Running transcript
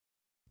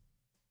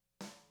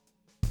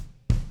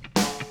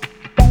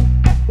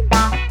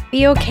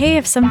be okay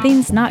if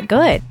something's not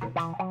good.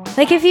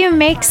 Like if you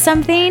make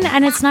something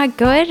and it's not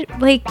good,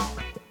 like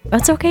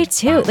that's okay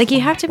too. Like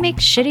you have to make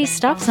shitty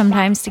stuff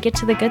sometimes to get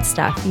to the good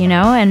stuff, you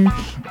know? And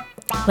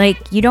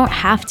like you don't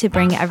have to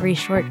bring every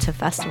short to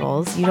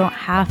festivals. You don't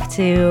have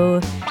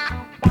to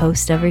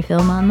post every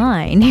film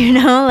online, you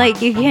know? Like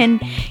you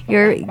can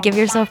give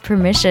yourself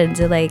permission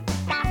to like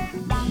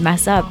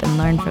mess up and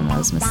learn from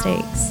those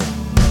mistakes.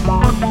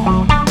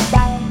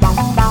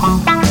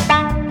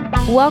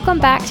 Welcome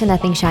back to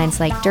Nothing Shines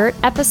Like Dirt,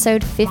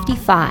 episode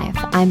 55.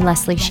 I'm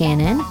Leslie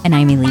Shannon. And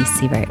I'm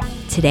Elise Lesley.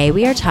 Today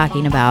we are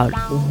talking about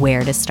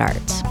where to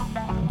start.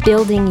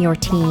 Building your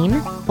team.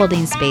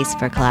 Holding space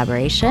for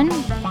collaboration.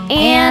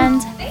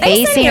 And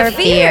facing your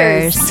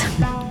fears.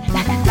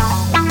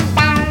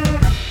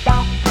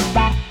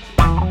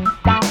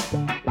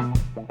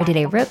 I did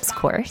a ropes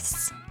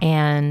course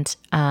and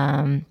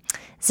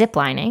zip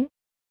lining.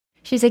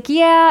 She's like,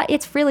 yeah,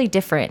 it's really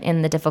different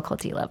in the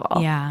difficulty level.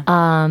 Yeah.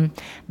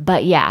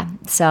 But yeah,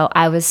 so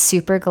I was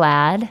super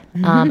glad.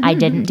 I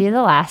didn't do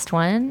the last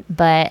one,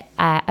 but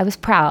I was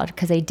proud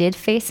because I did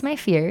face my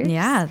fears.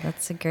 Yeah,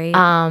 that's a great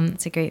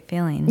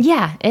feeling.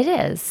 Yeah, it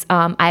is.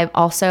 I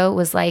also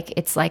was like,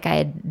 it's like I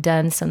had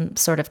done some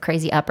sort of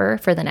crazy upper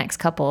for the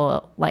next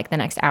the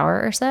next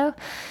hour or so,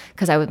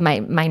 because my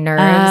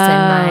nerves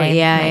and my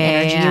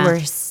energy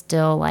were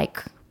still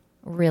like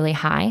really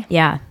high.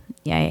 Yeah.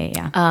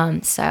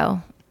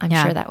 So I'm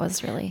sure that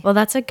was really... Well,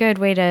 that's a good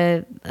way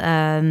to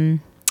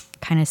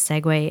kind of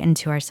segue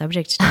into our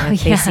subject today,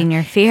 facing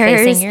your fears.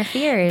 Facing your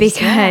fears,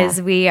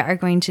 because we are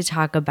going to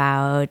talk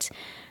about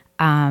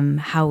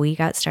how we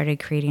got started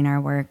creating our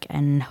work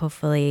and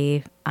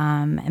hopefully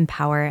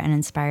empower and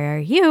inspire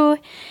you,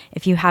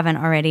 if you haven't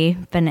already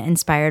been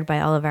inspired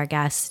by all of our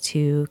guests,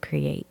 to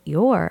create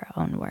your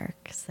own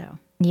work. So...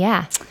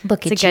 yeah,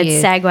 look at you. It's a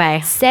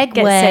good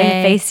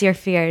segue. Face your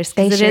fears.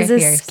 Because it is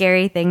a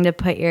scary thing to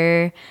put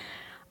your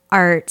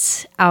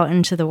art out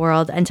into the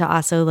world and to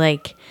also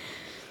like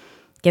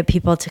get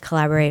people to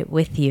collaborate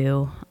with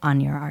you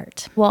on your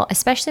art. Well,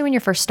 especially when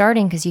you're first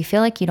starting, because you feel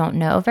like you don't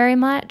know very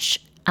much,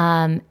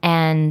 and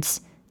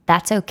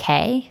that's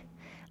okay.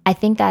 I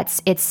think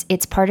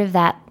it's part of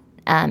that.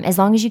 As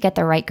long as you get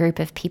the right group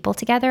of people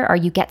together, or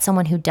you get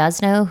someone who does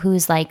know,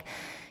 who's like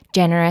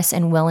generous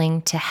and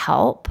willing to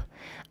help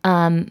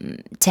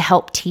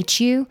teach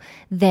you,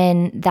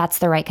 then that's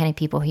the right kind of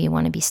people who you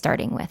want to be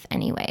starting with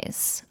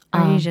anyways.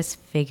 Or you just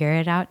figure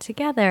it out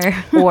together.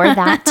 Or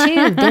that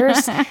too.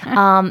 There's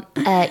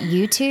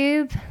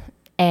YouTube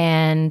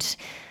and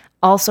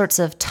all sorts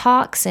of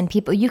talks and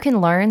people. You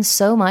can learn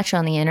so much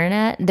on the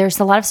internet. There's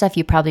a lot of stuff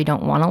you probably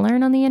don't want to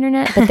learn on the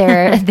internet, but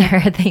there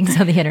are things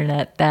on the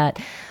internet that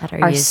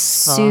are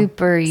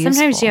super useful.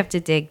 Sometimes you have to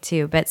dig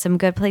too, but some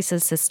good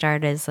places to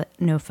start is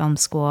No Film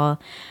School.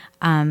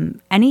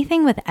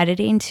 Anything with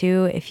editing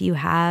too, if you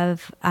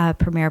have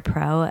Premiere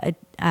Pro,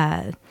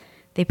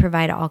 they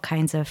provide all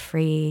kinds of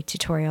free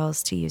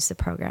tutorials to use the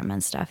program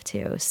and stuff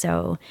too.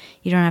 So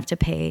you don't have to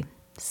pay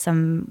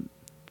some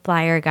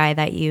flyer guy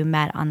that you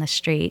met on the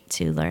street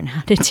to learn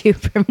how to do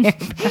Premiere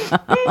Pro.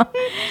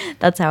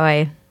 That's how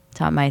I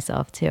taught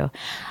myself too.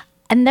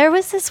 And there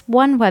was this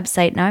one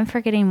website, now I'm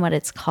forgetting what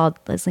it's called,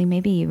 Leslie,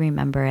 maybe you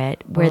remember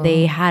it, where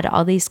they had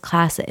all these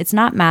classes. It's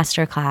not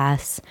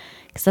masterclass,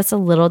 because that's a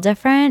little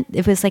different.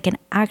 It was like an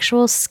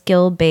actual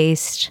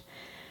skill-based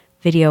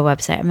video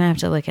website. I'm going to have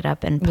to look it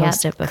up and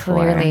post it before.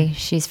 Clearly,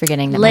 she's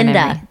forgetting the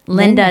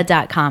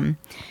Lynda.com.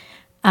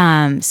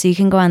 So you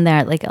can go on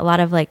there, like a lot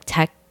of like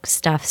tech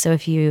stuff. So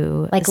if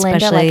you... Like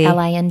Lynda, like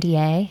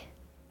L-I-N-D-A?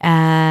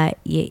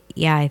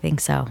 Yeah, I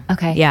think so.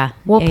 Okay. Yeah.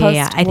 We'll post.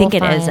 Yeah. I think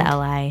it is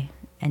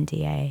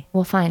L-I-N-D-A.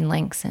 We'll find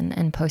links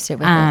and post it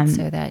with it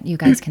so that you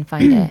guys can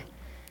find it.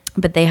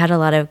 But they had a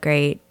lot of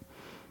great...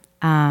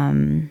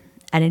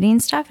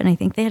 editing stuff, and I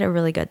think they had a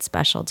really good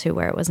special too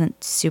where it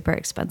wasn't super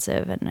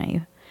expensive, and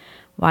I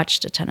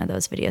watched a ton of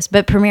those videos.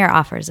 But Premiere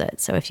offers it,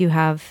 so if you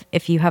have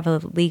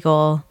a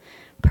legal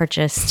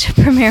purchased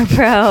Premiere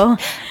Pro,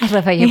 I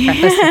love how you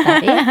preface with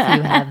that. If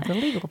you have the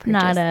legal purchase,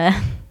 not a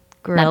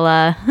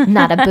guerrilla,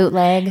 not a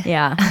bootleg.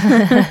 Yeah.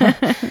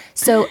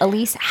 So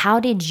Elise, how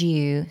did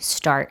you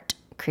start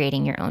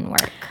creating your own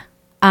work?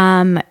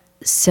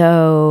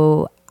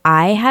 So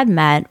I had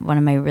met one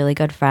of my really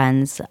good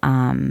friends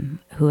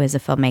who is a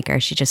filmmaker.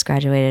 She just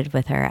graduated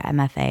with her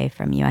MFA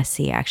from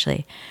USC,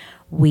 actually.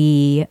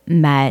 We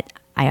met,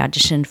 I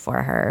auditioned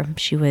for her.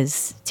 She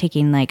was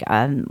taking like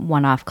a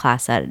one-off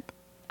class at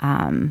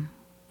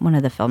one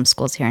of the film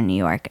schools here in New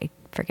York. I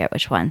forget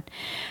which one.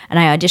 And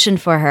I auditioned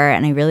for her,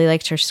 and I really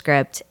liked her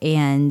script.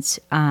 And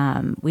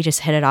we just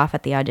hit it off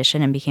at the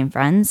audition and became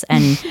friends.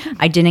 And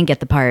I didn't get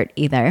the part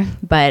either,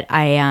 but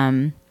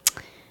I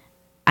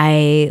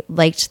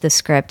liked the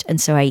script, and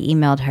so I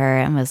emailed her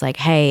and was like,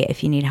 "Hey,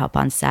 if you need help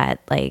on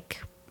set,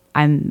 like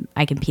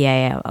I can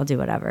PA, I'll do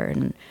whatever."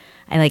 And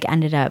I like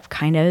ended up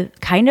kind of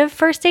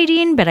first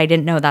ADing, but I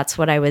didn't know that's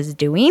what I was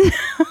doing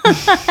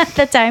at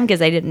the time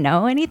because I didn't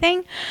know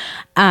anything.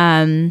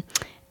 And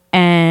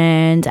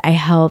I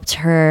helped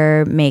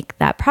her make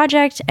that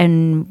project,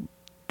 and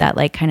that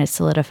like kind of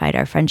solidified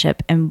our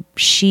friendship. And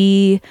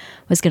she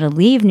was going to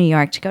leave New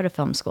York to go to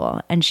film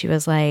school. And she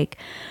was like,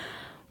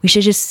 we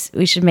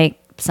should make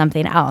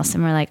something else.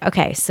 And we're like,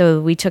 okay. So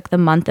we took the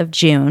month of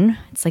June.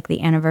 It's like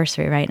the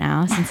anniversary right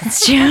now since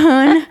it's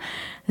June.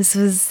 This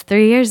was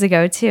 3 years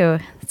ago too.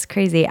 It's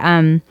crazy.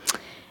 And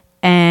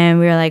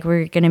we were like,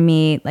 we're going to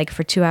meet like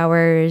for 2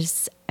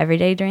 hours every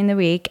day during the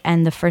week.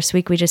 And the first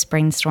week we just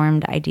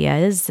brainstormed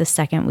ideas. The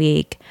second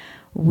week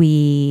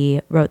we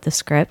wrote the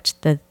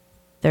script. The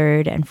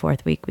third and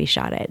fourth week we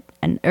shot it,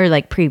 or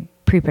like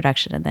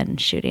pre-production and then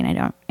shooting. I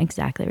don't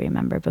exactly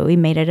remember, but we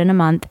made it in a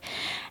month.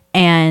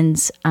 And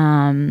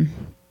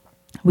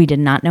we did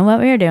not know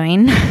what we were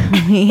doing.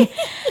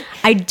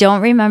 I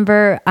don't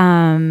remember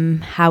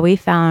how we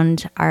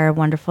found our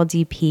wonderful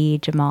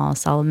DP, Jamal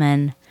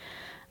Solomon.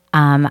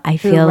 I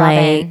feel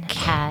like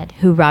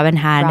who Robin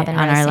had on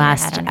our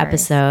last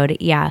episode.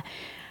 Yeah.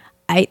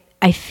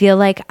 I feel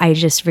like I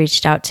just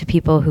reached out to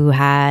people who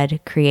had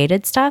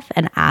created stuff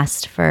and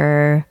asked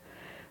for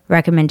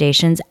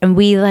recommendations. And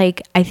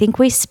I think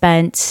we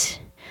spent,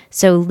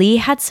 so Lee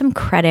had some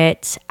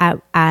credit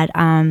at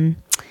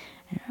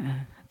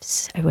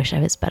I wish I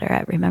was better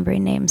at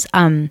remembering names.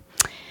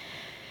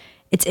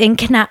 It's in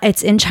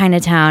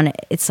Chinatown.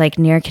 It's like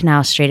near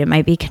Canal Street. It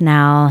might be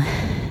Canal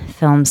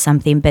Film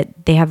something, but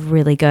they have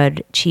really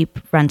good cheap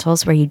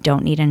rentals where you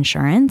don't need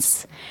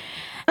insurance.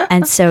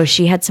 And so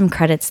she had some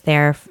credits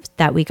there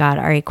that we got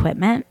our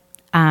equipment.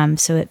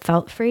 So it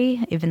felt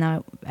free, even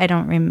though I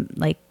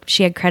don't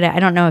she had credit. I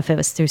don't know if it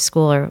was through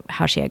school or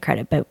how she had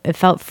credit, but it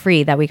felt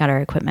free that we got our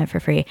equipment for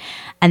free.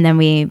 And then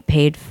we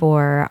paid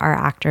for our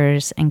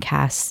actors and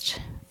cast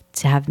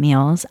to have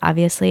meals,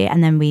 obviously.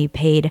 And then we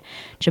paid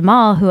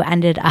Jamal, who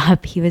ended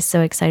up, he was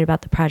so excited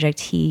about the project,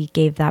 he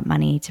gave that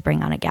money to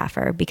bring on a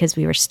gaffer because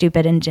we were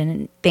stupid and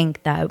didn't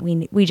think that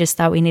we just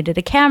thought we needed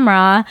a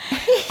camera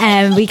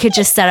and we could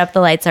just set up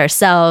the lights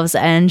ourselves.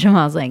 And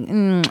Jamal's like,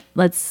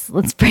 let's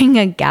bring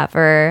a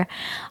gaffer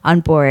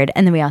on board.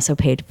 And then we also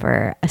paid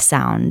for a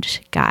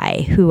sound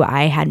guy who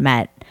I had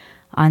met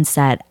on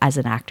set as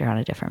an actor on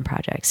a different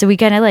project. So we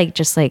kind of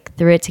just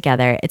threw it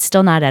together. It's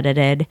still not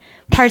edited.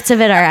 Parts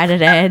of it are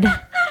edited.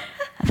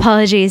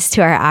 Apologies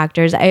to our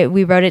actors.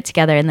 We wrote it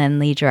together and then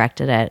Lee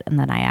directed it and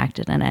then I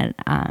acted in it.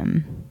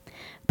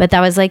 But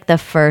that was the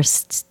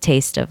first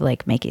taste of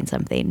making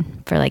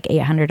something for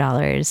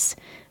 $800.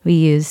 We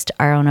used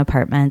our own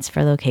apartments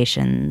for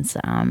locations.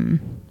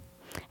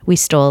 We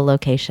stole a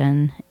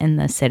location in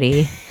the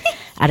city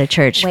at a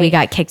church. We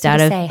got kicked out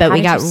of, but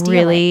we got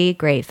really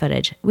great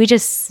footage. We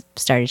just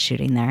started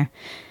shooting there.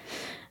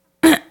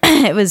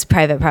 It was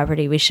private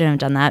property. We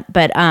shouldn't have done that,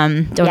 but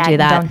don't do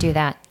that. Don't do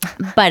that.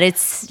 But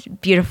it's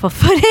beautiful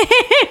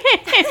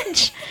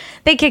footage.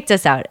 They kicked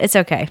us out. It's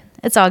okay.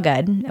 It's all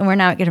good. And we're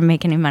not going to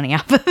make any money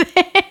off of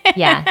it.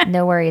 Yeah,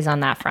 no worries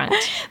on that front.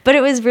 But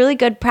it was really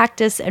good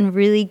practice and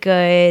really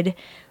good,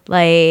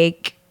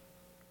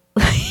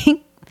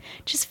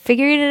 just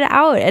figuring it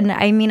out. And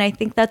I mean, I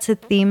think that's a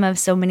theme of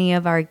so many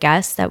of our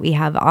guests that we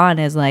have on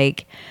is I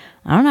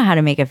don't know how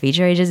to make a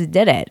feature. I just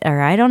did it.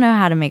 Or I don't know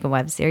how to make a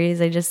web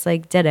series. I just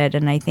did it.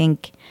 And I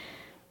think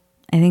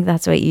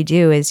that's what you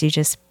do is you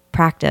just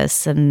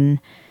practice and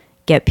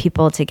get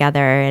people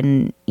together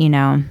and,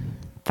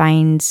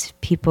 find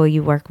people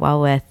you work well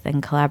with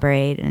and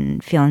collaborate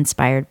and feel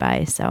inspired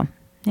by. So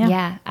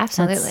yeah,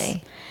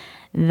 absolutely.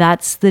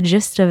 That's the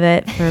gist of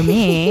it for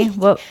me.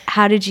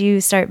 How did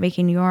you start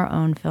making your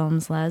own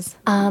films, Les?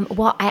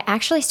 Well, I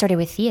actually started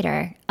with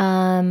theater.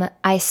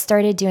 I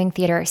started doing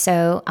theater.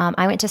 So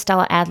I went to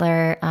Stella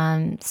Adler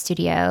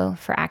studio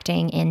for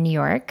acting in New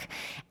York.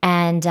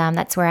 And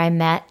that's where I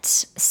met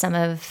some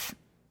of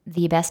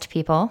the best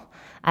people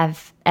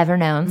I've ever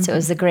known. So it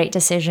was a great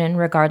decision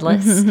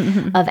regardless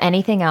of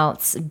anything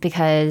else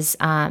because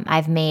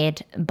I've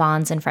made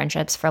bonds and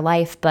friendships for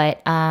life.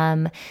 But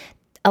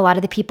a lot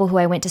of the people who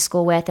I went to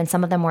school with, and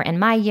some of them were in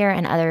my year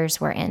and others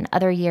were in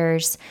other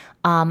years,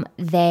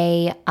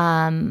 they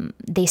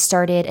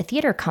started a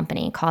theater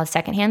company called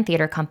Secondhand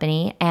Theater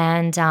Company,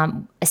 and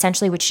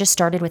essentially which just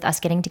started with us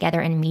getting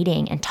together and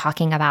meeting and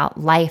talking about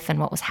life and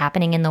what was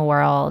happening in the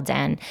world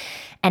and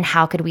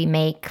how could we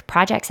make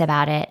projects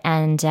about it.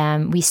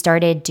 And we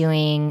started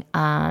doing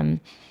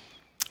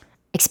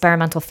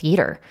experimental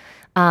theater.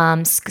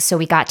 So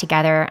we got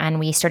together and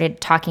we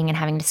started talking and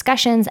having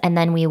discussions, and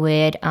then we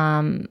would,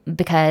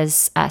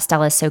 because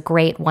Stella is so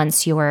great,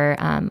 once you've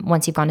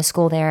gone to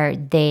school there,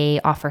 they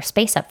offer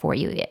space up for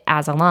you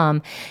as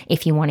alum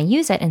if you want to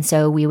use it. And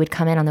so we would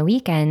come in on the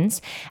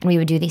weekends and we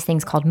would do these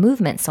things called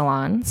movement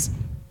salons,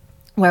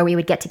 where we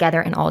would get together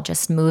and all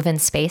just move in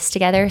space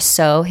together.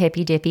 So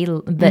hippy dippy,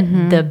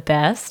 but the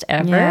best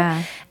ever.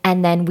 Yeah.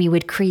 And then we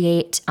would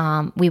create,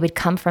 we would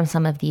come from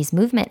some of these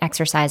movement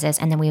exercises,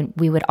 and then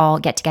we would all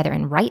get together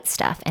and write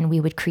stuff, and we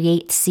would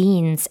create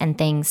scenes and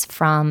things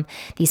from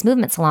these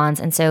movement salons.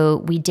 And so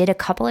we did a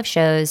couple of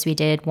shows. We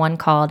did one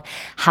called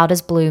How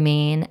Does Blue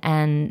Mean?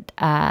 And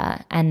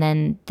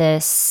then the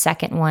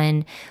second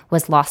one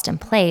was Lost in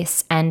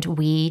Place. And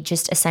we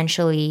just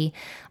essentially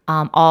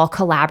all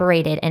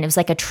collaborated, and it was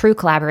like a true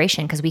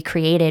collaboration because we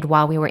created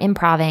while we were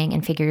improvising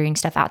and figuring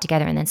stuff out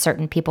together. And then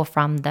certain people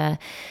from the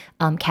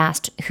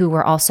cast who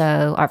were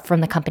also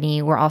from the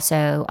company were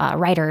also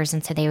writers,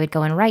 and so they would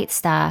go and write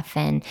stuff.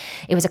 And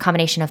it was a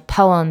combination of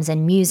poems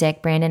and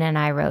music. Brandon and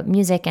I wrote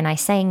music, and I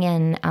sang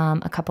in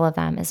a couple of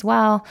them as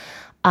well.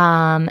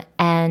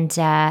 And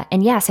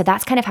yeah, so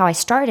that's kind of how I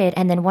started.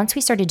 And then once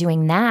we started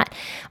doing that,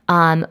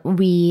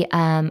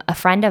 a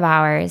friend of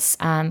ours,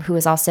 who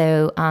was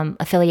also,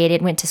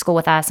 affiliated, went to school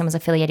with us and was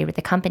affiliated with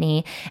the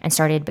company and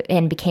started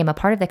and became a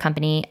part of the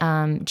company.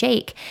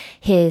 Jake,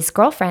 his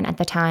girlfriend at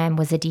the time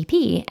was a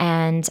DP,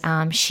 and,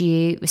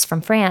 she was from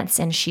France,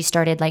 and she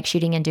started like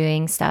shooting and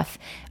doing stuff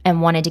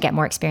and wanted to get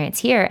more experience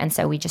here. And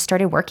so we just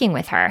started working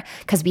with her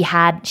because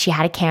she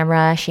had a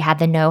camera, she had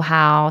the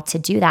know-how to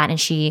do that, and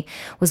she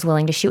was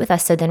willing to shoot with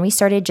us. So then we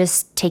started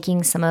just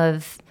taking some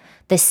of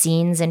the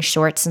scenes and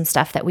shorts and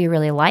stuff that we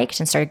really liked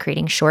and started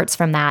creating shorts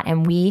from that.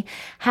 And we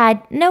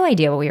had no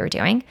idea what we were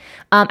doing.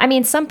 I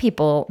mean, some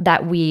people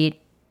that we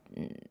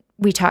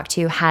talked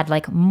to had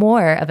like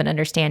more of an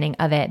understanding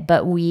of it,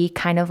 but we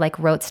kind of like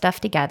wrote stuff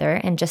together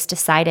and just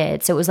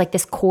decided. So it was like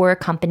this core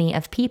company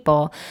of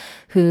people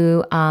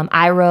who,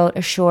 I wrote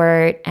a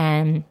short,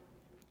 and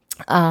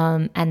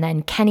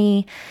then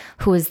Kenny,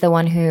 who was the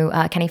one who,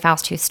 Kenny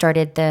Faust, who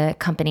started the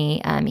company,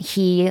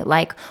 he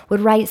like would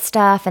write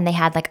stuff, and they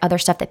had like other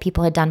stuff that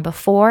people had done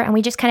before. And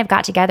we just kind of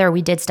got together.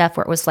 We did stuff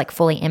where it was like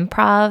fully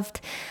improv,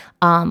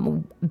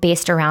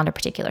 based around a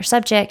particular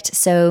subject.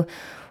 So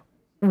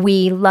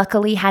we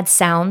luckily had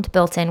sound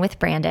built in with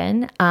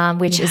Brandon,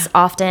 which is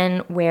often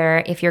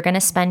where if you're going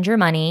to spend your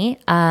money,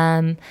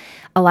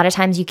 a lot of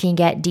times you can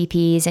get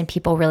DPs and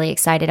people really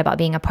excited about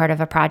being a part of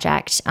a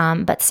project.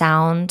 But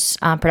sound,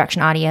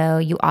 production audio,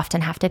 you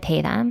often have to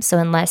pay them. So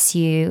unless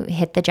you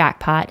hit the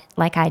jackpot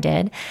like I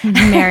did.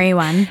 Marry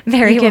one.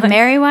 You could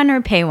marry one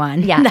or pay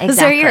one. Yeah, Those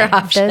exactly. are your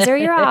options. Those are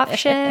your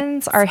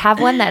options. Or have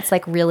one that's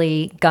like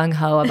really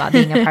gung-ho about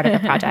being a part of the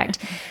project.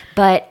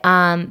 But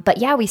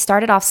yeah, we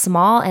started off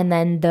small, and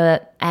then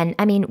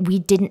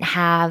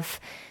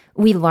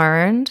we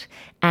learned,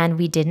 and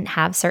we didn't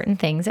have certain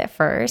things at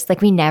first.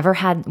 Like we never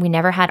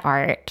had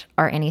art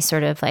or any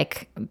sort of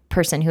like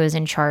person who was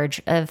in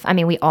charge of,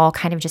 we all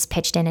kind of just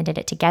pitched in and did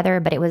it together,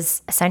 but it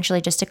was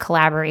essentially just a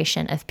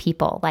collaboration of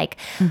people, like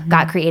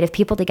got creative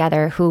people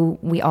together who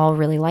we all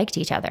really liked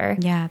each other.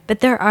 Yeah.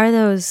 But there are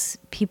those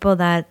people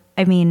that,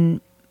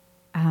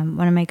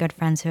 one of my good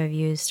friends who I've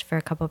used for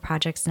a couple of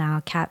projects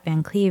now, Kat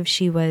Van Cleve,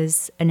 she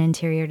was an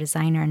interior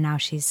designer, and now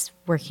she's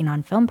working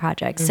on film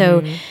projects.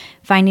 So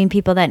finding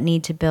people that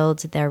need to build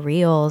their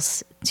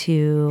reels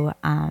to,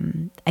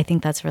 I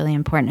think that's really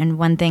important. And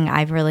one thing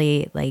I've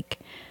really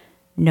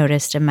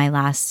noticed in my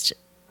last,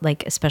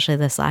 especially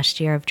this last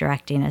year of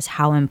directing, is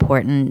how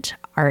important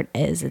art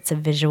is. It's a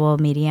visual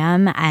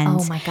medium, and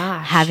oh my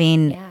gosh,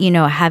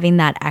 having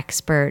that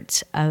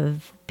expert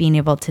of being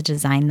able to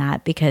design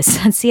that, because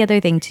that's the other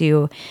thing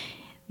too.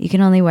 You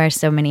can only wear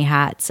so many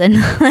hats, and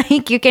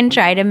you can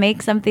try to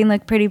make something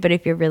look pretty, but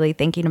if you're really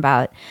thinking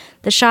about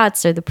the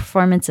shots or the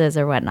performances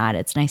or whatnot,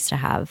 it's nice to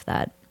have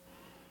that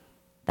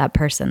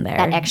person there,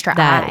 that extra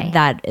eye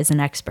that is an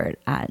expert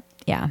at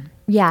design.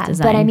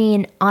 But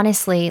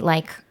honestly,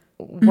 my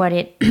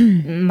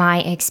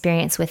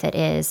experience with it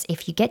is,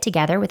 if you get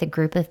together with a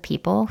group of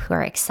people who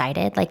are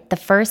excited, the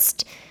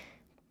first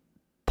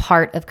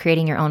part of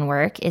creating your own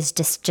work is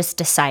just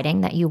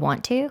deciding that you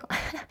want to.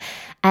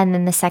 And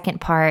then the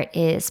second part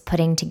is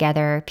putting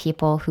together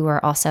people who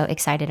are also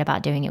excited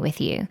about doing it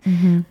with you.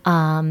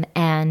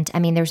 And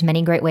there's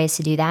many great ways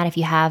to do that.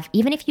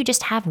 Even if you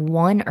just have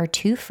one or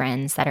two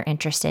friends that are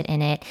interested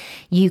in it,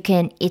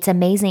 it's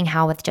amazing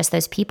how with just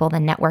those people, the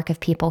network of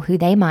people who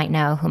they might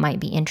know, who might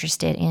be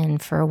interested in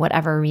for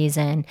whatever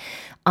reason,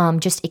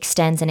 just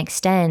extends and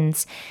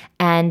extends.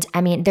 And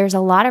there's a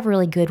lot of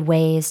really good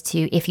ways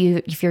to, if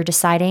you're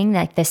deciding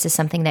that this is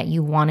something that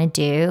you want to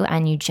do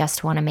and you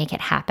just want to make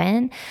it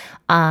happen,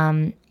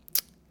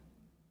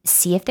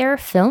 see if there are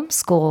film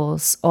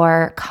schools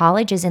or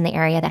colleges in the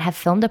area that have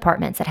film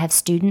departments that have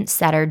students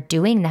that are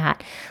doing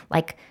that.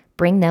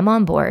 Bring them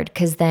on board,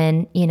 because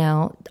then,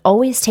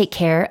 always take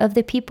care of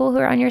the people who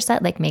are on your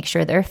set. Make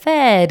sure they're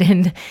fed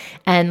and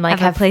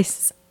have a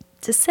place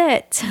to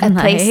sit,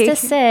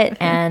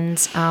 and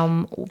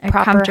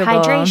proper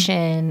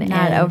hydration,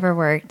 not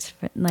overworked.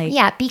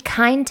 Be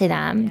kind to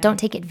them. Don't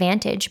take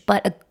advantage.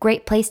 But a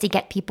great place to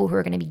get people who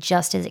are going to be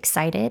just as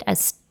excited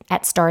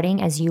at starting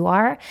as you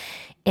are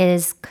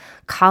is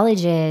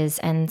colleges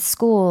and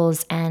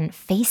schools and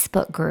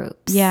Facebook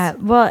groups. Yeah,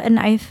 well, and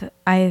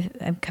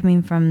I'm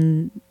coming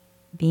from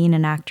being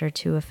an actor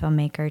to a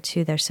filmmaker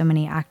too. There's so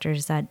many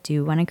actors that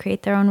do want to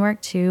create their own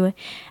work too,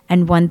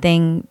 and one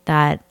thing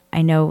that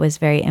I know was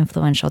very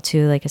influential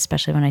too,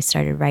 especially when I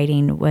started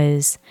writing,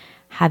 was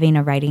having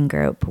a writing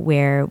group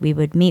where we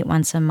would meet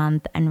once a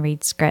month and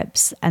read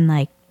scripts,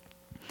 and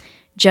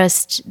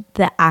just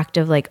the act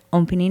of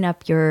opening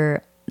up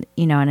your,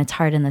 and it's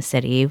hard in the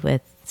city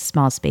with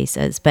small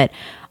spaces, but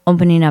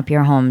opening up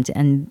your home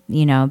and,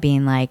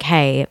 being like,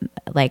 hey,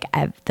 like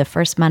the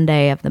first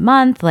Monday of the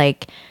month,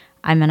 like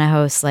I'm going to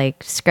host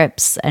like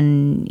scripts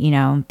and,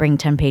 bring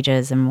 10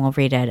 pages and we'll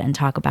read it and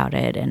talk about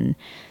it. And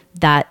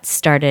that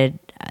started,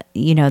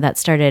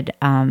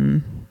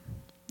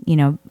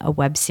 a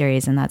web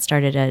series, and that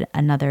started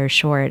another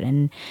short,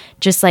 and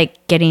just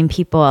like getting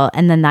people,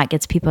 and then that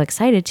gets people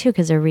excited too,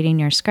 because they're reading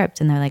your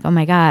script and they're like, oh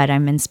my God,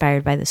 I'm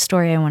inspired by the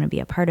story. I want to be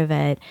a part of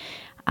it.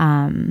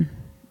 And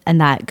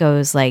that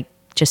goes like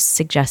just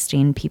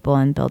suggesting people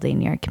and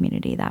building your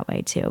community that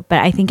way too.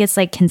 But I think it's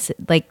like,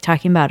 like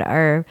talking about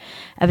our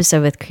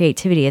episode with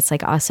creativity, it's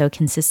like also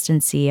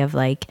consistency of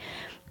like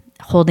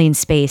holding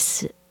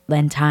space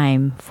and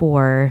time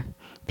for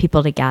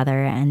people to gather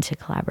and to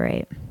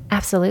collaborate.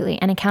 Absolutely.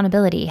 And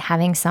accountability,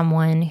 having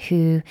someone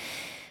who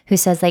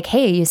says like,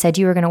 hey, you said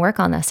you were going to work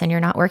on this and you're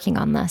not working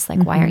on this.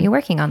 Like, why aren't you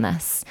working on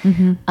this?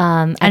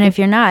 And if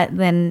you're not,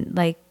 then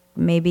like,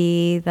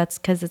 maybe that's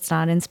because it's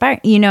not inspiring,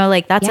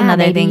 like that's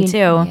another thing too.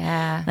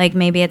 Yeah. Like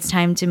maybe it's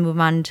time to move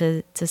on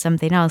to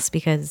something else,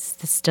 because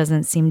this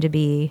doesn't seem to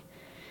be,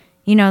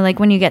 like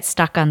when you get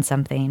stuck on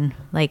something,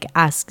 like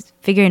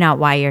figuring out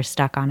why you're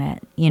stuck on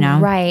it,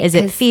 Right. Is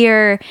it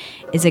fear?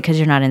 Is it because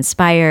you're not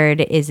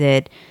inspired? Is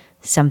it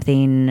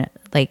something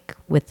like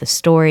with the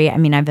story? I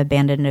mean, I've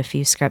abandoned a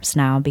few scripts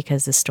now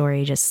because the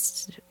story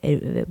just,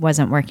 it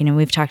wasn't working. And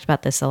we've talked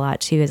about this a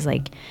lot too, is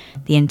like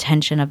the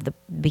intention of the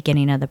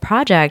beginning of the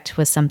project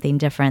was something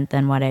different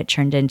than what it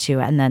turned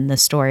into. And then the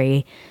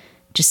story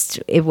just,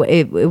 it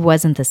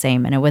wasn't the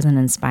same, and it wasn't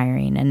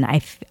inspiring. And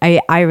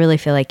I really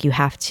feel like you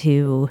have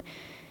to,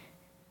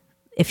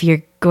 if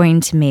you're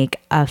going to make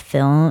a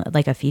film,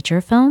 like a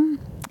feature film,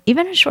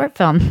 even a short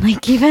film,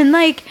 like even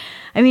like,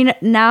 I mean,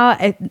 now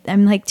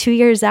I'm like 2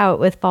 years out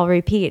with Fall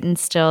Repeat and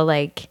still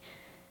like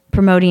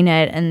promoting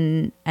it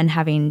and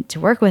having to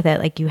work with it.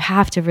 Like you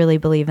have to really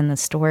believe in the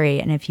story.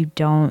 And if you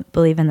don't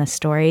believe in the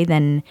story,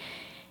 then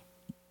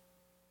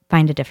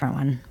find a different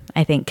one,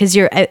 I think. Because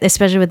you're,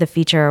 especially with the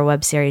feature or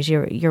web series,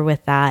 you're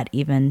with that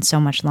even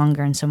so much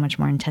longer and so much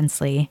more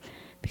intensely,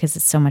 because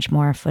it's so much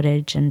more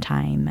footage and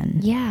time.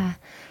 And yeah.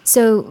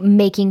 So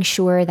making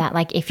sure that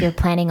like if you're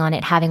planning on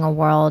it having a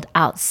world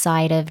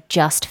outside of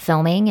just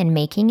filming and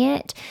making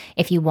it,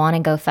 if you want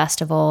to go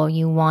festival,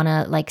 you want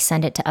to like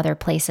send it to other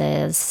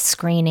places,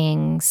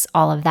 screenings,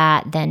 all of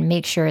that, then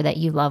make sure that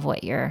you love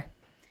what you're.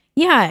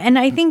 Yeah. And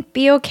I think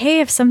be okay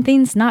if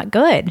something's not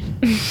good.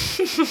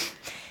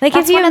 Like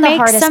That's if one you of the make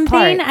hardest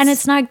something parts. and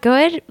it's not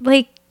good,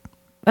 like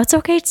that's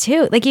okay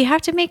too. Like you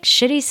have to make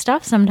shitty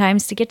stuff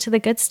sometimes to get to the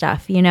good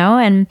stuff,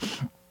 and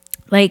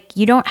like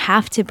you don't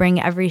have to bring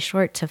every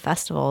short to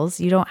festivals.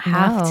 You don't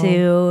have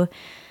to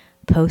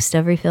post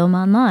every film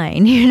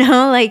online,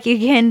 like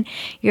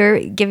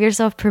give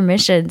yourself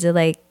permission to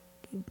like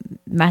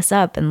mess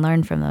up and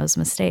learn from those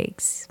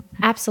mistakes.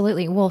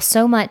 Absolutely. Well,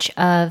 so much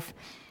of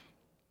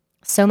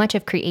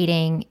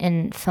creating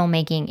and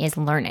filmmaking is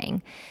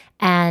learning.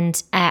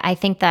 And I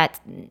think I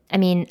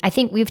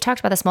think we've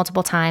talked about this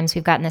multiple times.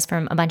 We've gotten this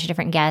from a bunch of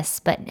different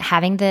guests, but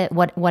having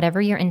whatever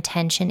your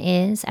intention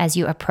is as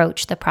you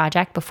approach the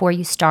project before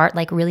you start,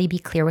 like really be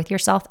clear with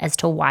yourself as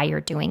to why you're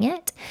doing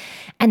it.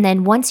 And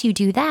then once you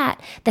do that,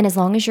 then as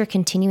long as you're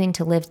continuing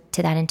to live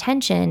to that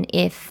intention,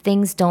 if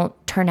things don't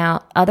turn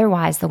out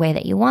otherwise the way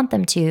that you want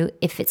them to,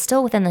 if it's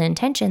still within the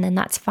intention, then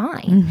that's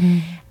fine. Mm-hmm.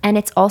 And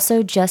it's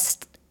also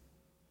just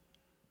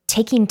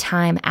taking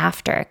time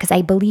after, because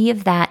I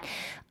believe that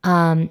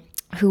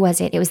who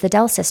was it? It was the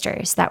Dell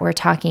sisters that were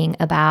talking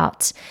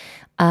about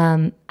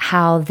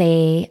how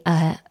they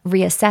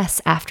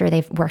reassess after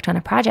they've worked on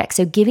a project.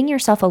 So giving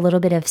yourself a little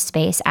bit of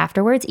space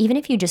afterwards, even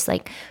if you just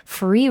like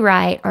free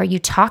write or you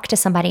talk to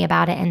somebody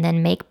about it and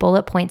then make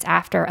bullet points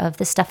after of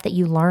the stuff that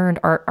you learned,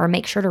 or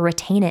make sure to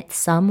retain it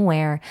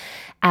somewhere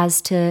as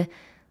to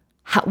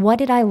what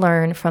did I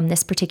learn from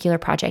this particular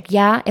project?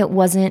 Yeah,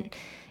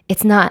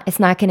 it's not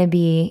going to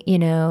be,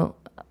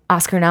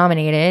 Oscar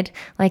nominated.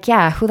 Like,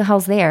 yeah, who the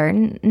hell's there?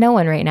 No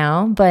one right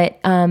now. But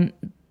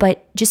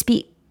just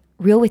be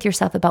real with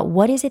yourself about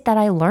what is it that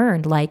I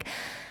learned? Like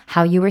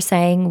how you were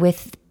saying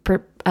with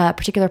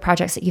particular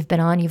projects that you've been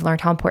on, you've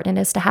learned how important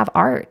it is to have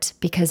art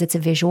because it's a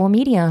visual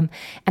medium.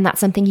 And that's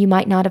something you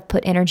might not have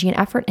put energy and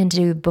effort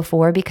into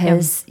before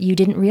because you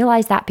didn't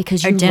realize that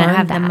because you didn't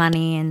have that. the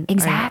money and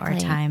exactly. or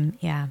time.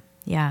 Yeah.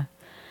 Yeah.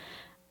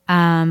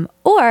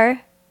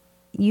 Or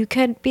you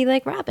could be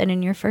like Robin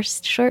and your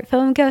first short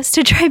film goes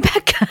to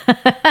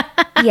Tribeca.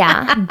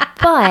 Yeah.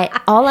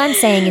 But all I'm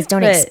saying is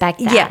don't expect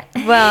that.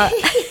 Yeah. Well,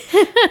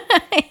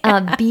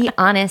 be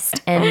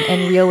honest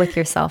and real with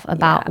yourself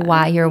about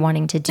why you're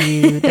wanting to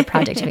do the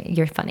project.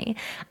 You're funny.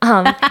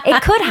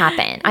 It could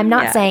happen. I'm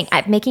not saying,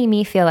 making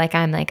me feel like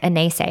I'm like a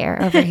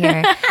naysayer over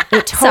here.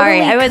 It totally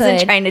Sorry, I wasn't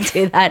could. trying to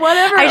do that.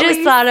 Whatever, I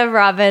just thought of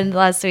Robin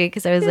last week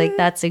because I was like,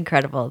 that's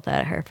incredible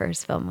that her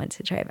first film went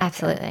to Tribeca.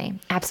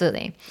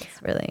 Absolutely.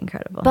 It's really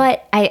incredible.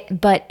 But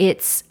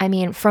it's,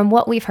 from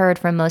what we've heard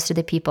from most of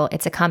the people,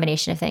 it's a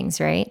combination of things,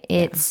 right?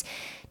 It's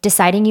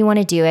deciding you want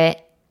to do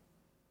it,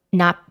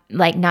 not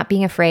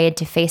being afraid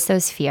to face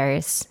those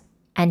fears,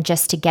 and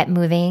just to get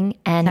moving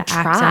and To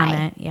act try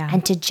on it, yeah.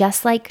 and to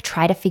just like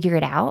try to figure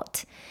it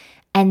out.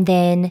 And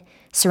then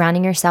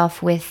surrounding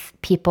yourself with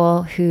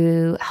people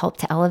who help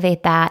to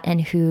elevate that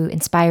and who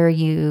inspire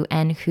you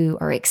and who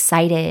are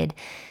excited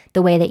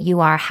the way that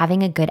you are.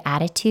 Having a good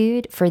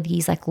attitude for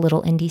these like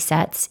little indie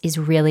sets is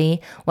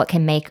really what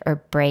can make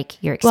or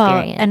break your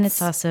experience. Well, and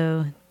it's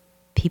also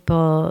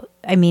people,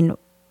 I mean,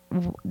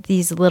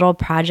 these little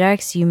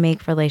projects, you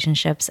make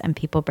relationships and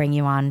people bring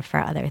you on for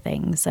other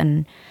things.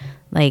 And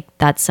like,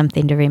 that's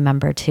something to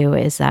remember too,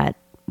 is that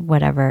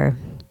whatever,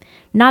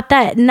 not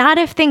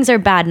if things are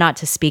bad, not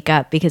to speak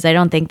up, because I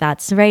don't think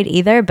that's right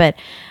either, but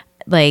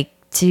like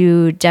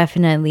to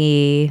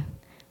definitely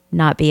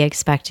not be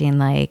expecting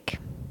like,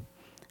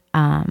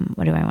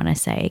 what do I want to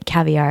say?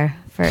 Caviar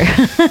for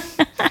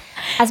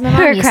as my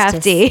mom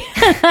crafty.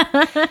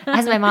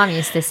 As my mom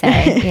used to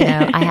say, you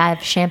know, I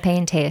have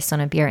champagne taste on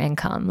a beer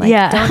income. Like,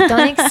 Yeah.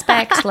 don't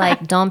expect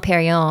like Dom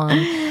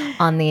Perignon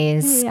on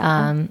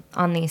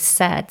these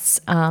sets.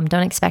 Don't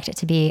expect it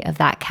to be of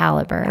that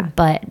caliber,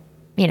 but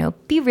you know,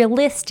 be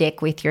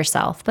realistic with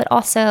yourself, but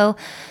also,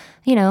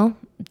 you know,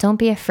 don't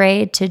be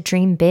afraid to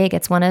dream big.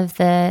 It's one of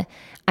the,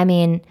 I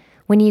mean,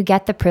 when you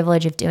get the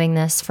privilege of doing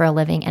this for a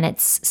living and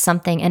it's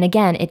something, and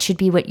again, it should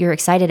be what you're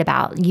excited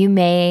about. You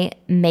may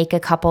make a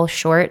couple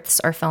shorts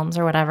or films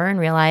or whatever and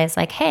realize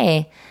like,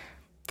 hey,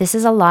 this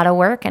is a lot of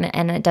work and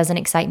it doesn't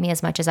excite me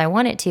as much as I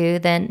want it to,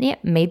 then yeah,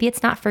 maybe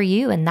it's not for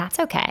you and that's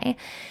okay.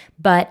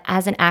 But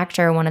as an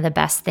actor, one of the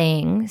best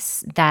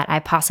things that I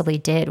possibly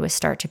did was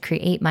start to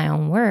create my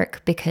own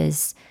work,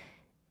 because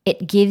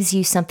it gives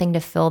you something to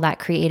fill that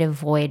creative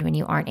void when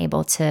you aren't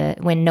able to,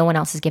 when no one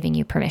else is giving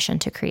you permission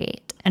to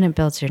create. And it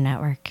builds your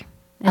network.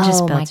 It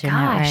just builds your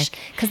network.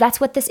 Because that's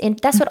what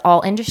that's what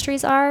all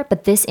industries are.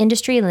 But this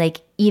industry,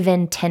 like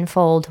even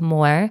tenfold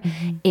more,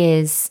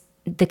 is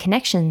the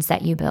connections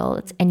that you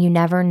build, and you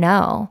never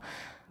know.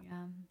 Yeah.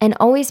 And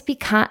always be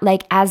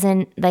like, as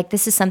in, like,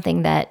 this is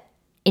something that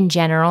in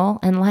general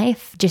in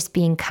life, just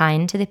being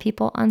kind to the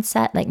people on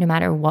set, like no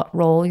matter what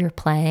role you're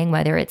playing,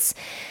 whether it's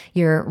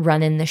you're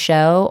running the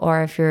show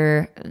or if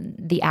you're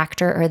the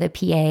actor or the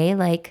PA,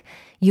 like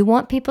you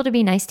want people to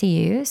be nice to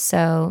you.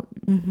 So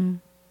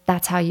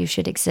that's how you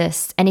should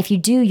exist. And if you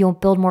do, you'll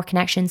build more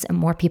connections and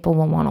more people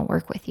will want to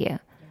work with you.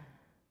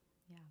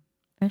 Yeah,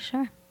 for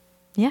sure.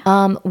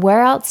 Yeah.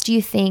 Where else do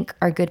you think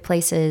are good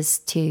places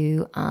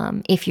to,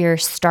 if you're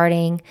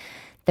starting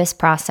this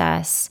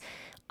process,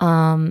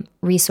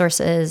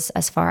 resources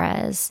as far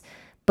as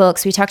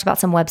books? We talked about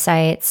some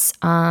websites,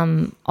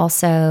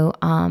 also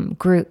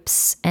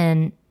groups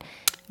and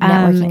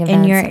networking events.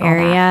 In your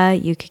area,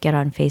 you could get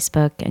on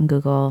Facebook and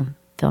Google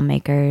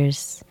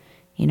filmmakers,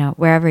 you know,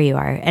 wherever you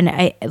are. And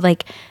I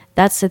like,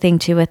 that's the thing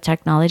too with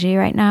technology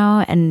right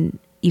now. And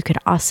you could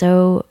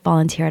also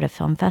volunteer at a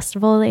film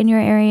festival in your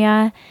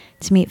area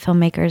to meet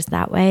filmmakers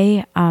that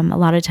way. A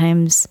lot of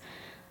times,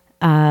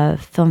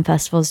 film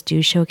festivals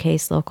do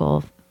showcase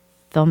local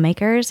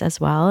filmmakers as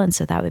well, and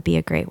so that would be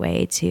a great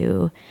way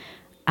to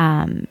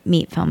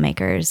meet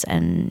filmmakers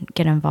and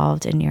get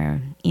involved in your,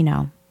 you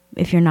know,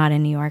 if you're not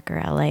in New York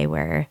or LA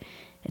where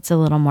it's a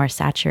little more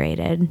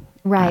saturated.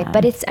 Right,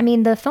 but it's, I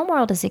mean, the film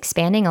world is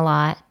expanding a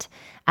lot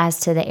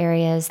as to the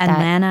areas that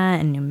Atlanta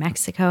and New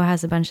Mexico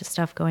has a bunch of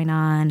stuff going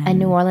on. And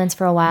New Orleans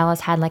for a while has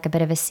had like a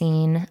bit of a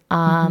scene.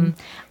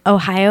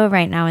 Ohio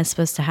right now is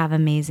supposed to have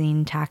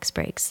amazing tax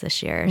breaks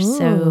this year. Ooh.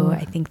 So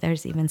I think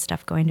there's even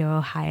stuff going to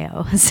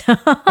Ohio. So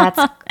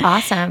That's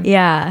awesome.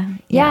 Yeah.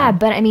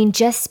 But I mean,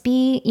 just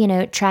be, you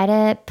know, try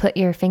to put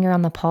your finger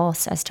on the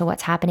pulse as to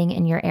what's happening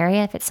in your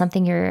area. If it's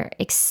something you're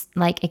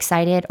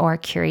excited or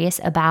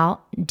curious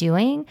about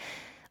doing,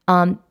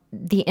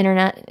 the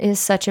internet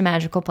is such a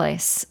magical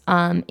place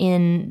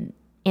in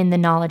the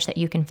knowledge that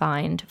you can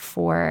find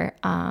for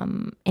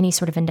any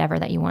sort of endeavor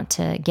that you want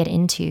to get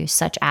into,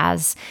 such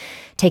as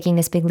taking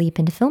this big leap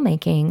into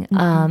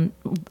filmmaking.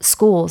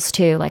 Schools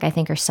too, like I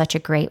think are such a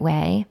great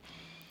way.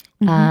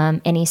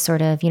 Any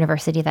sort of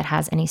university that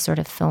has any sort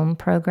of film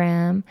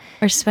program.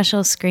 Or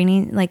special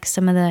screening, like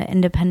some of the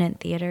independent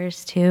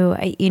theaters too.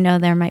 You know,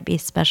 there might be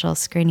special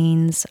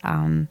screenings.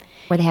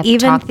 Where they have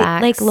even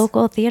talkbacks. like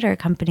local theater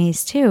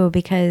companies too,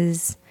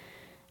 because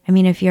I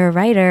mean, if you're a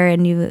writer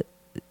and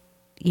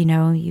you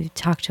know, you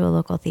talk to a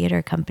local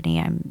theater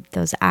company,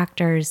 those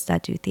actors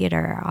that do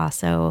theater are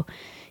also,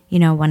 you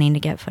know, wanting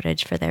to get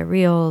footage for their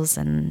reels,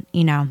 and,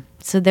 you know,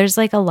 so there's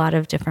like a lot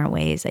of different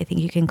ways I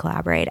think you can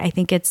collaborate. I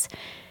think it's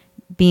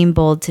being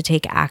bold to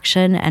take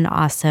action and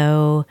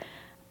also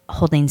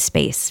holding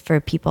space for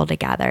people to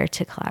gather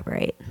to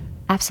collaborate.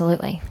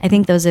 Absolutely. I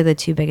think those are the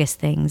two biggest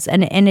things.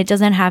 And it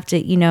doesn't have to,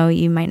 you know,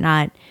 you might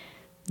not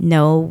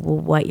know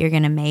what you're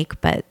going to make,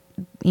 but,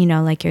 you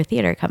know, like your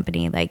theater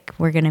company, like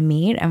we're going to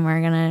meet and we're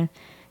going to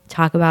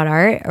talk about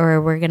art,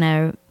 or we're going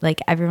to,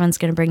 like, everyone's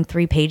going to bring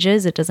 3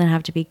 pages. It doesn't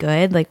have to be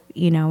good. Like,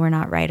 you know, we're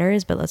not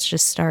writers, but let's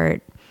just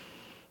start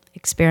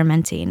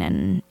experimenting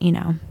and, you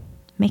know,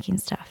 making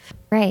stuff.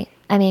 Right.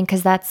 I mean,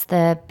 because that's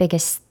the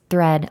biggest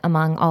thread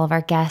among all of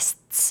our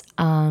guests.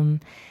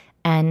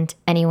 and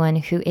anyone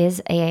who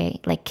is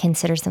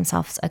considers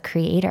themselves a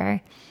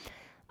creator.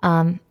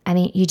 I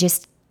mean, you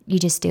just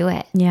do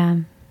it. Yeah.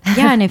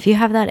 Yeah. And if you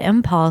have that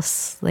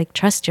impulse, like,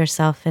 trust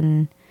yourself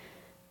and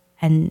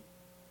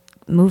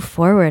move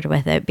forward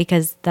with it,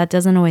 because that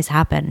doesn't always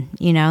happen,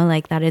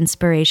 like that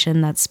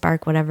inspiration, that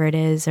spark, whatever it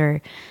is,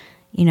 or,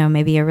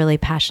 maybe you're really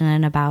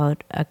passionate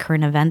about a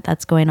current event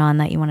that's going on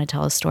that you want to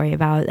tell a story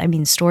about. I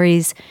mean,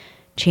 stories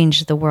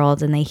change the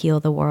world and they heal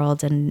the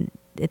world, and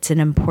it's an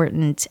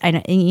important,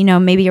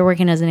 maybe you're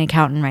working as an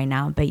accountant right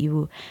now, but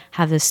you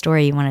have this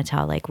story you want to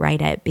tell, like,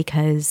 write it,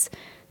 because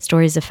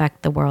stories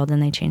affect the world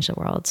and they change the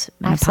world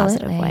in Absolutely. a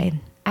positive way.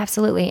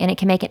 Absolutely. And it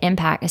can make an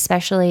impact,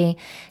 especially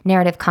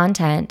narrative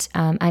content.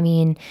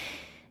 It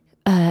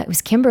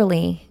was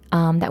Kimberly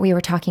that we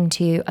were talking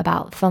to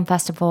about film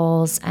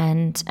festivals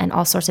and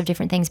all sorts of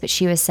different things. But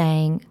she was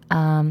saying,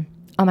 oh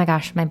my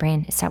gosh, my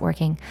brain is stopped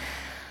working.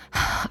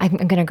 I'm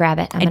going to grab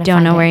it. I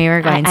don't know where you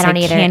were going. I don't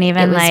either. Can't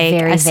even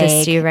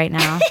assist vague. you right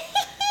now.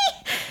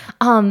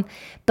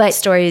 But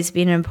stories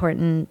being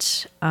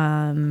important.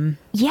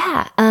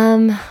 Yeah.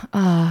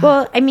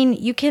 Well, I mean,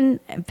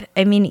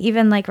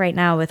 even like right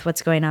now with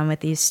what's going on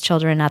with these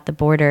children at the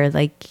border,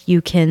 like,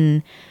 you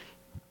can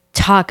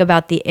talk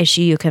about the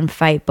issue, you can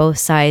fight both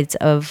sides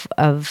of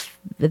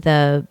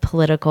the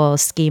political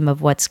scheme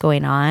of what's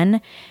going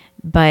on.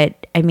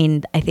 But I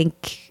mean, I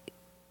think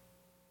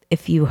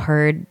if you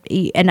heard,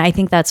 and I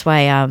think that's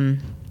why,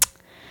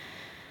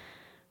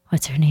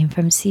 what's her name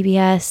from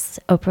CBS?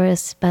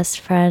 Oprah's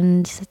best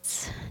friend.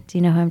 Do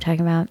you know who I'm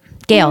talking about?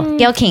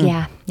 Gail King.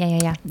 Yeah.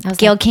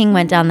 Gail King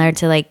went down there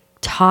to, like,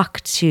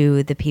 talk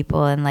to the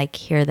people and, like,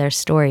 hear their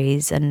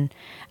stories. And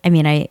I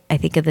mean, I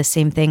think of the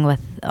same thing with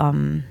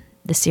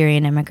the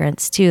Syrian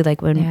immigrants too.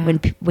 Like,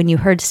 when you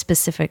heard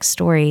specific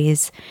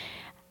stories,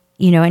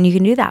 and you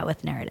can do that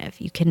with narrative.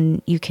 You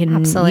can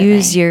Absolutely.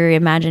 use your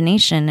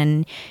imagination,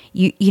 and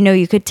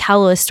you could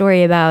tell a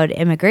story about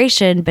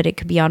immigration, but it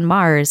could be on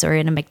Mars or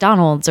in a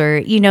McDonald's,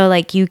 or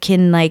like, you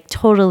can, like,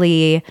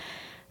 totally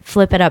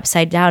flip it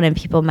upside down, and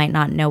people might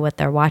not know what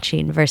they're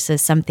watching,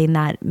 versus something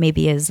that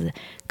maybe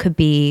could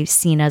be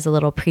seen as a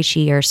little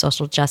preachy or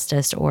social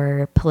justice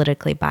or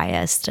politically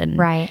biased. And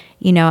right.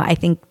 I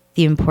think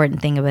the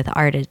important thing with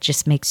art, it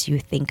just makes you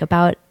think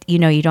about,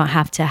 you don't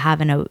have to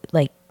have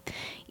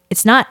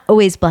it's not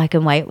always black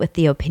and white with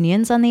the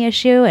opinions on the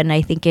issue. And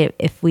I think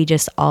if we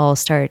just all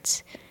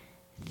start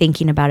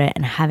thinking about it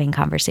and having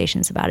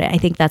conversations about it, I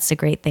think that's the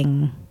great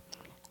thing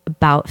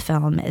about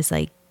film, is,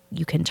 like,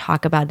 you can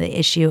talk about the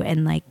issue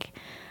in, like,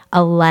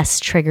 a less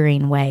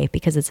triggering way,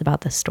 because it's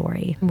about the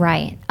story.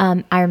 Right.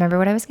 I remember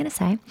what I was going to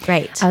say.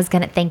 Right. I was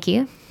going to thank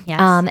you.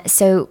 Yes.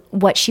 So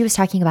what she was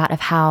talking about of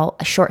how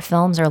short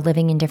films are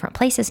living in different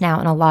places now,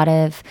 and a lot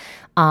of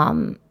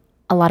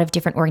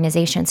different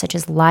organizations such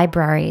as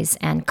libraries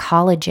and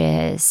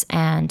colleges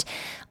and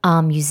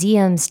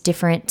museums,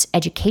 different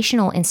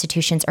educational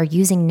institutions are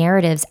using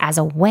narratives as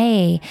a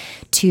way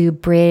to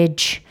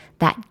bridge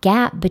that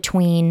gap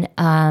between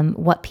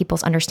what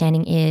people's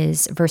understanding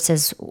is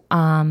versus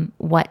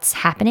what's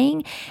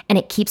happening. And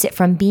it keeps it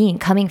from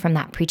coming from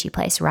that preachy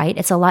place, right?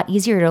 It's a lot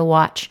easier to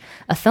watch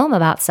a film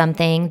about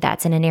something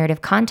that's in a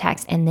narrative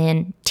context and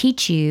then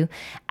teach you,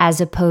 as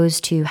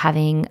opposed to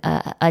having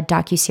a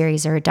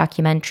docuseries or a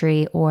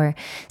documentary or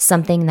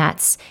something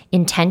that's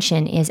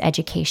intention is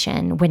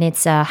education. When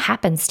it's a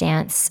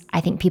happenstance,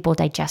 I think people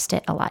digest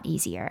it a lot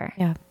easier.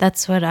 Yeah,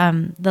 that's what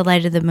The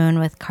Light of the Moon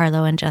with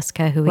Carlo and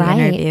Jessica, who we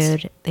interviewed,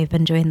 they've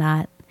been doing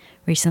that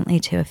recently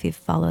too, if you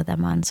follow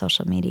them on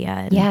social media.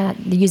 And they're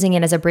using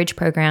it as a bridge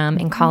program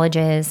in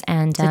colleges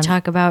and to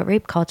talk about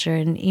rape culture.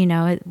 And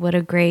what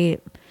a great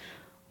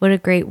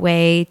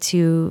way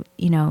to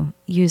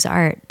use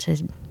art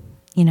to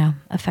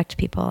affect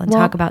people and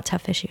talk about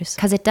tough issues,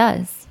 because it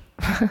does.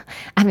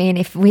 I mean,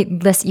 if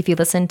you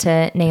listen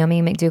to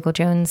Naomi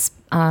McDougall-Jones'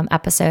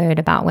 episode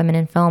about women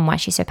in film, why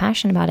she's so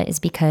passionate about it is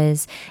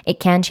because it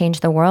can change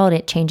the world.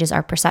 It changes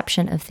our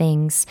perception of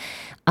things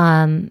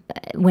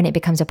when it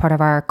becomes a part of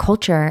our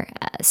culture,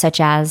 such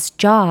as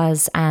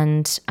Jaws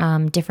and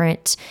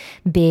different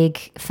big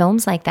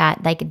films like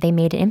that. Like, they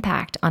made an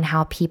impact on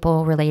how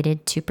people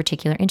related to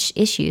particular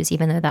issues,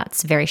 even though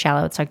that's very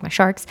shallow. It's talking about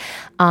sharks,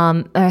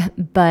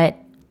 but.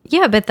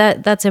 Yeah, but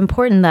that's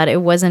important, that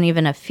it wasn't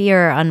even a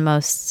fear on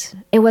most.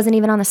 It wasn't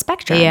even on the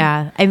spectrum.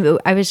 Yeah.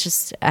 I was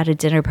just at a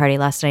dinner party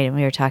last night, and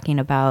we were talking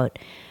about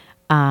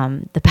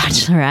The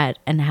Bachelorette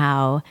and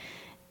how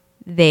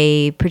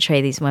they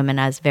portray these women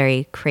as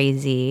very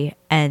crazy.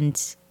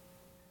 And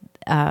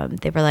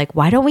they were like,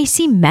 why don't we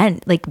see men?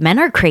 Like, men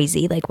are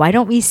crazy. Like, why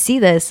don't we see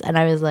this? And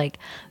I was like,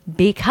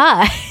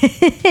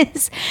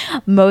 because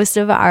most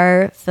of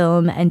our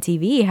film and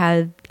TV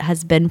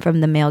has been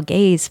from the male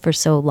gaze for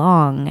so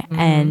long. Mm-hmm.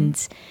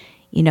 And,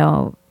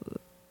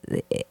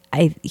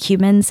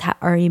 humans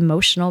are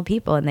emotional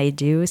people, and they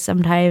do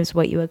sometimes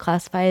what you would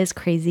classify as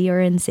crazy or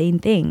insane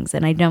things.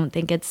 And I don't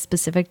think it's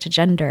specific to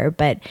gender,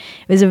 but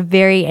it was a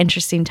very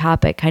interesting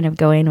topic, kind of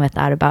going with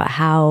that, about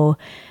how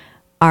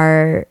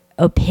our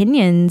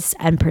opinions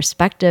and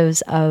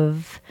perspectives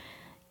of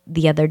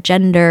the other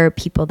gender,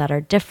 people that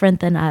are different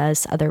than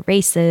us, other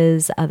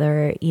races,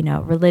 other,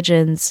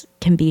 religions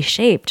can be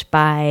shaped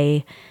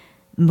by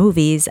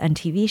movies and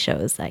TV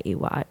shows that you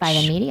watch. By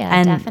the media,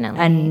 and, definitely.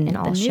 And in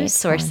all the news shapes,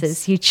 sources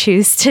forms. you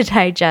choose to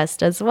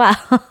digest as well.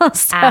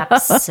 So,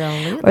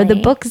 Absolutely. or the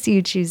books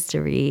you choose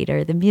to read,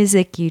 or the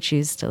music you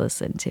choose to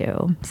listen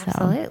to. So.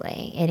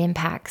 Absolutely. It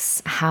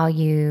impacts how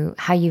you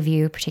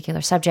view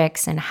particular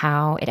subjects and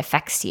how it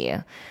affects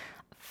you.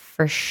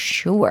 For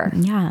sure.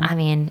 Yeah. I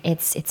mean,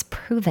 it's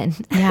proven.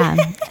 Yeah.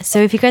 So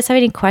if you guys have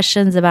any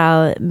questions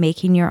about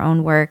making your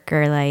own work,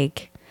 or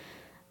like,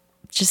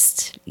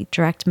 just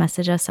direct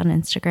message us on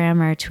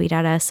Instagram or tweet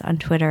at us on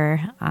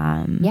Twitter.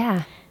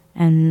 Yeah.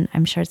 And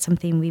I'm sure it's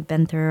something we've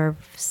been through, or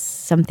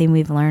something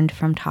we've learned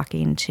from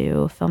talking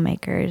to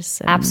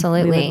filmmakers.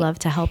 Absolutely. We would love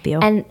to help you.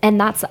 And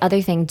that's the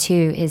other thing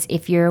too, is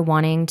if you're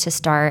wanting to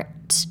start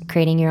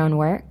creating your own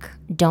work,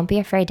 don't be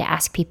afraid to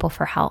ask people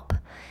for help.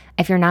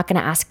 If you're not going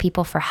to ask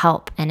people for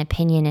help and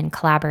opinion and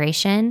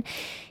collaboration,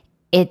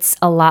 it's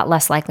a lot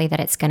less likely that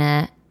it's going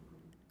to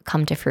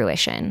come to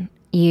fruition.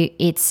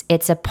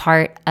 It's a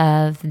part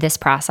of this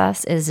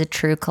process is a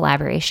true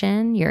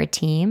collaboration. You're a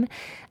team,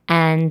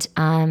 and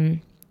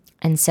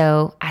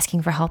so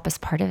asking for help is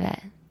part of it.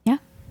 Yeah,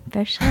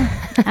 for sure.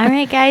 All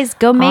right, guys,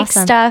 go make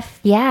Awesome. stuff.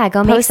 Yeah,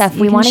 go make stuff.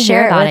 You We can want to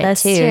share hear it about with it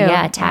us too. too.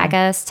 Yeah, tag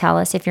us. Tell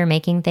us if you're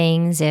making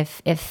things.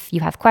 If you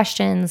have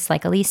questions,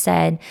 like Elise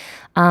said,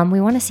 we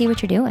want to see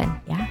what you're doing.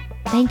 Yeah.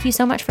 Thank you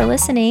so much for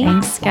listening.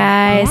 Thanks,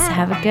 guys. Yeah.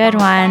 Have a good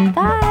one.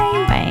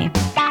 Bye.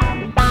 Bye.